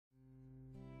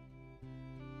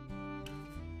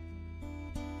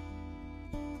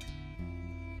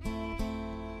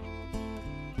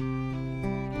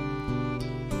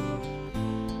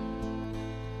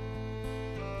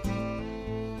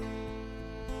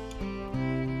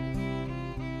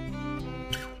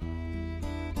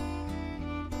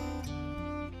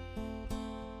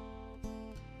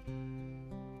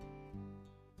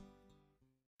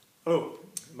Hello,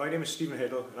 my name is Stephen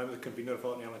Hiddle and I'm the convener of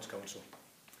Orkney Islands Council.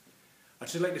 I'd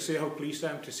just like to say how pleased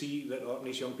I am to see that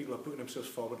Orkney's young people are putting themselves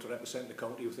forward to represent the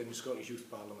county within the Scottish Youth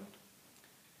Parliament.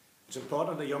 It's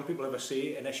important that young people have a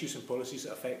say in issues and policies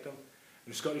that affect them,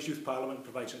 and the Scottish Youth Parliament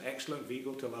provides an excellent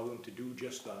vehicle to allow them to do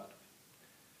just that.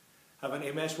 Having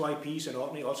MSYPs in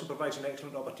Orkney also provides an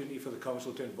excellent opportunity for the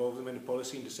Council to involve them in the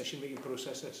policy and decision-making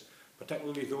processes,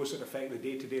 particularly those that affect the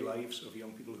day-to-day lives of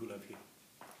young people who live here.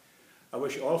 I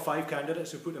wish all 5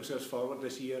 candidates who put themselves forward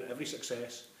this year every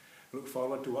success. I look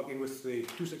forward to working with the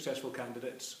 2 successful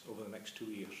candidates over the next 2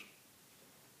 years.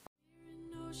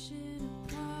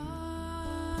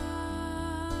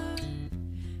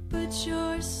 But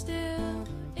you're still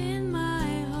in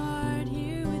my heart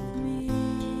here with me.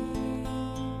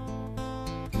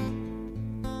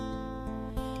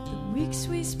 The weeks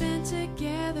we spent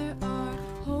together are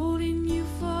holding you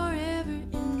forever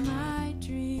in my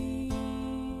dreams.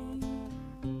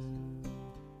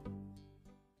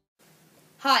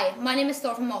 Hi, my name is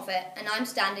Thorfinn Moffat and I'm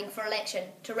standing for election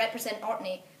to represent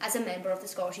Orkney as a member of the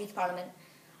Scottish Youth Parliament.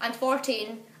 I'm 14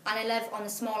 and I live on the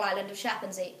small island of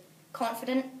Shappensea.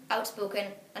 Confident, outspoken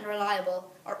and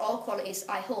reliable are all qualities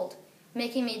I hold,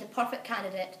 making me the perfect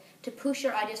candidate to push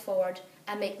your ideas forward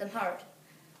and make them heard.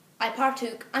 I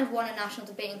partook and won a national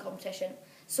debating competition,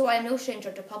 so I am no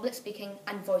stranger to public speaking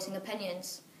and voicing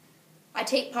opinions. I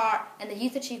take part in the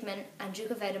Youth Achievement and Duke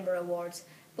of Edinburgh Awards,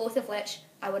 both of which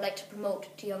I would like to promote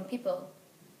to young people.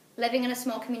 Living in a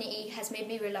small community has made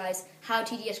me realise how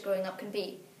tedious growing up can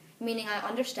be, meaning I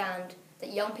understand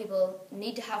that young people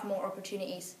need to have more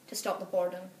opportunities to stop the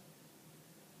boredom.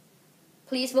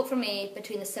 Please vote for me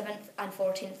between the 7th and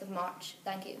 14th of March.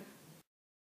 Thank you.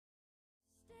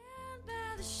 Stand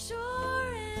by the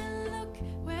shore and look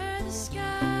where the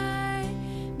sky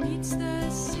meets the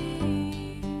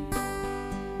sea.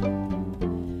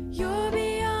 You're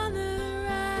beyond the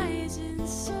horizon,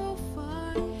 so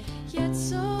far, yet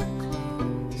so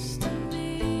close to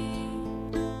me.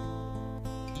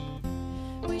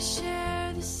 We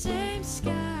share the same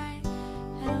sky,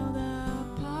 held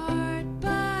apart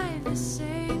by the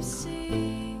same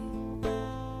sea.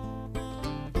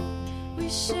 We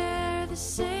share the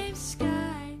same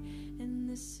sky and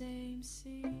the same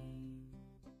sea.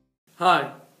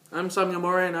 Hi, I'm Samuel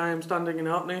Murray and I am standing in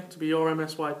Orkney to be your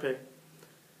MSYP.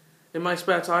 In my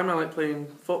spare time I like playing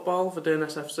football for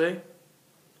Dearness FC,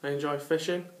 I enjoy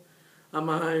fishing, and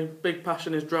my big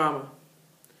passion is drama.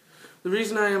 The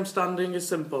reason I am standing is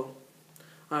simple.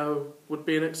 I would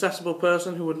be an accessible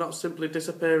person who would not simply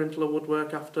disappear into the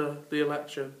woodwork after the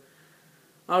election.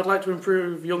 I would like to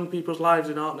improve young people's lives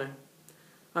in Orkney.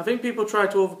 I think people try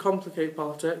to overcomplicate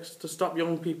politics to stop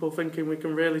young people thinking we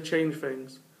can really change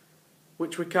things,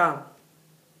 which we can.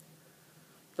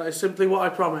 That is simply what I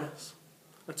promise.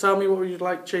 Tell me what you'd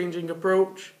like changing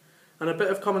approach and a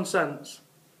bit of common sense.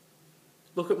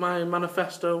 Look at my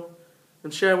manifesto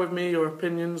and share with me your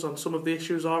opinions on some of the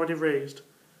issues already raised.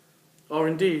 Or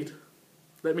indeed,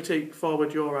 let me take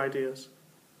forward your ideas.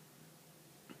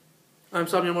 I'm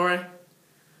Samuel Murray.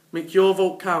 Make your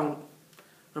vote count,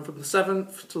 and from the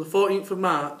 7th to the 14th of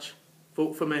March,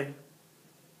 vote for me.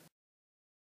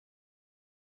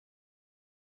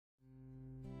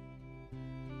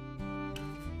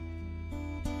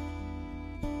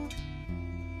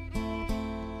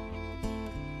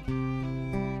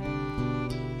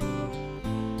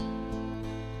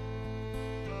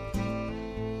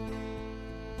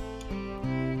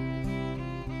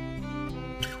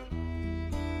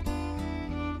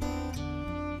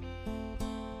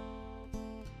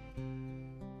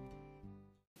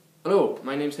 Hello,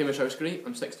 my name's Hamish Housegrey,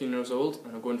 I'm 16 years old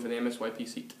and I'm going for the MSYP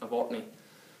seat of Orkney.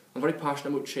 I'm very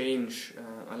passionate about change.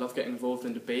 I love getting involved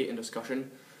in debate and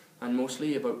discussion, and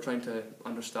mostly about trying to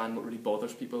understand what really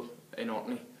bothers people in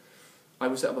Orkney. I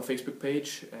would set up a Facebook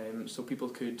page so people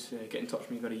could get in touch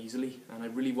with me very easily, and I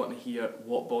really want to hear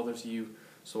what bothers you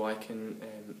so I can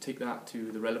take that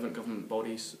to the relevant government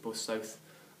bodies both south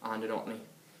and in Orkney.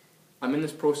 I'm in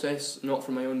this process not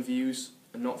for my own views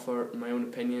and not for my own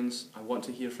opinions. I want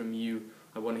to hear from you.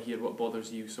 I want to hear what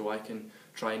bothers you so I can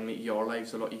try and make your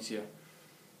lives a lot easier.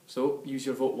 So use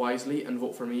your vote wisely and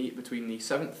vote for me between the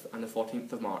 7th and the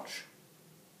 14th of March.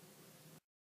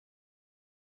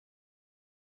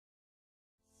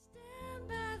 Stand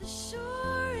by the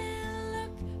shore and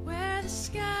look where the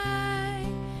sky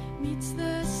meets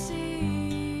the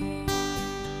sea.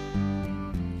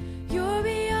 You're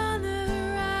beyond the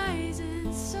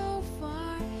horizon, so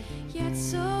far, yet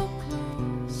so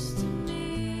close to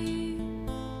me.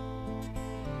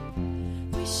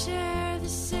 We share the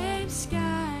same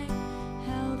sky,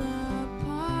 held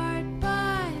apart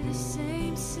by the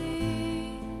same sea.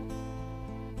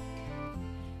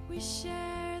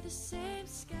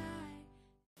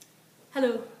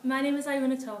 Hello, my name is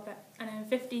Iona Talbot and I am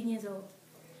 15 years old.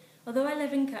 Although I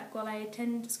live in Cook while I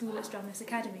attend school at Stromness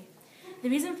Academy. The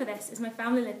reason for this is my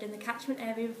family lived in the catchment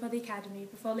area before the academy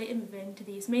before later moving to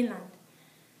the East Mainland.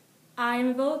 I am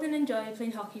involved and enjoy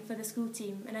playing hockey for the school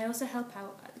team, and I also help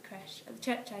out at the creche at the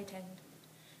church I attend.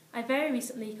 I very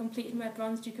recently completed my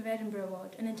Bronze Duke of Edinburgh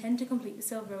award and intend to complete the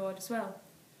Silver award as well.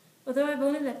 Although I've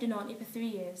only lived in Orkney for 3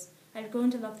 years, I've grown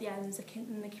to love the islands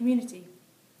and the community,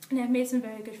 and I've made some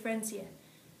very good friends here.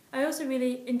 I also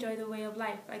really enjoy the way of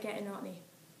life I get in Orkney.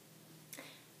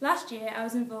 Last year I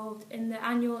was involved in the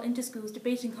annual inter-schools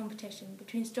debating competition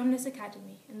between Stromness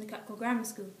Academy and the Cuckle Grammar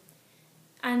School,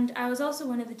 and I was also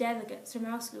one of the delegates from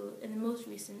our school in the most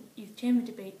recent Youth Chamber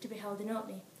debate to be held in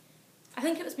Orkney. I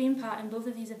think it was being part in both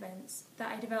of these events that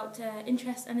I developed an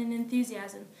interest and an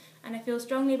enthusiasm, and I feel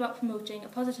strongly about promoting a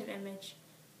positive image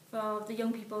for the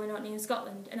young people in Orkney and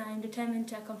Scotland, and I am determined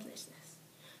to accomplish this.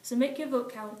 So make your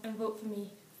vote count and vote for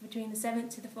me between the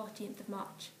 7th to the 14th of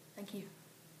March. Thank you.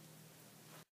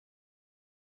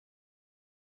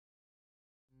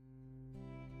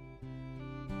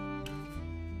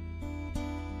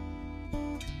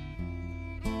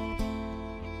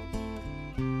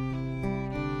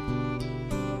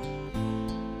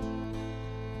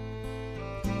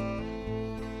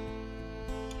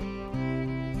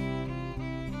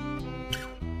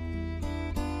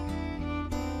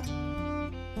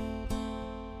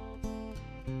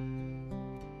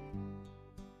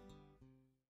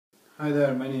 Hi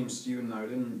there, my name's Stephen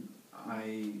Loudon.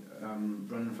 I am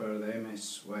running for the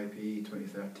MSYP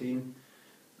 2013.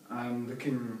 I'm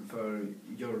looking for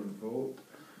your vote,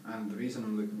 and the reason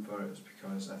I'm looking for it is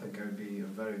because I think I would be a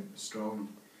very strong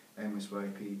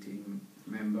MSYP team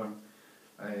member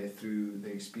through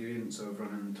the experience of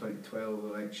running 2012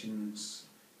 elections,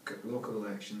 local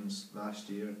elections last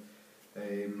year,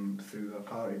 through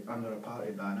under a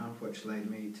party banner, which led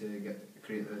me to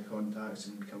create the contacts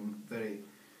and become very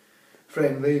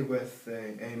friendly with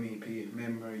the MEP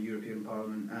member, European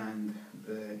Parliament, and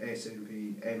the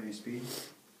SNP MSP.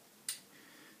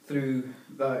 Through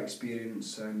that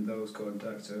experience and those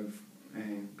contacts, I've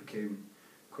became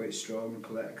quite strong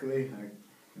politically.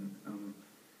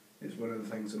 It's one of the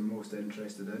things I'm most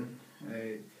interested in.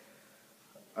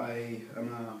 I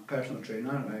am a personal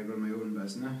trainer. I run my own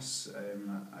business.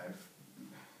 I've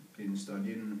been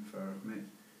studying for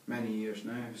many years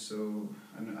now, so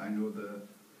I know the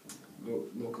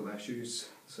local issues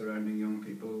surrounding young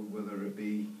people, whether it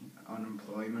be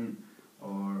unemployment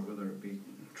or whether it be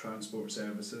transport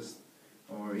services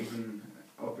or even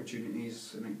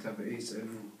opportunities and activities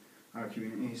in our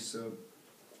communities. So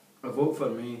a vote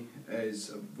for me is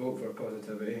a vote for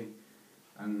positivity,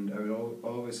 and I will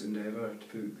always endeavour to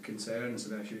put the concerns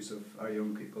and issues of our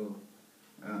young people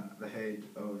at the head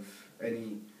of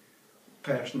any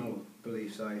personal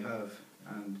beliefs I have,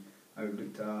 and I would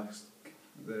look to ask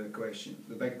the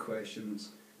big questions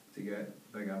to get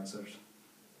big answers.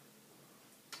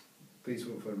 Please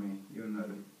vote for me, Ewan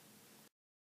Loudon.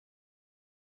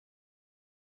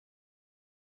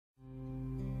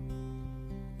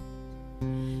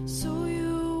 So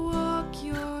you walk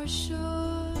your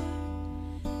shore,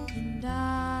 and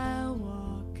I'll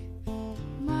walk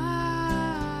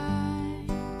mine.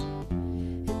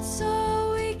 It's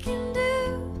all we can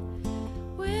do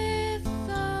with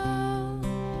all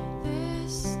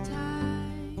this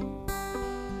time.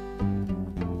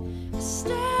 I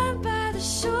stand by the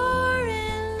shore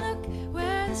and look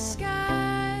where the sky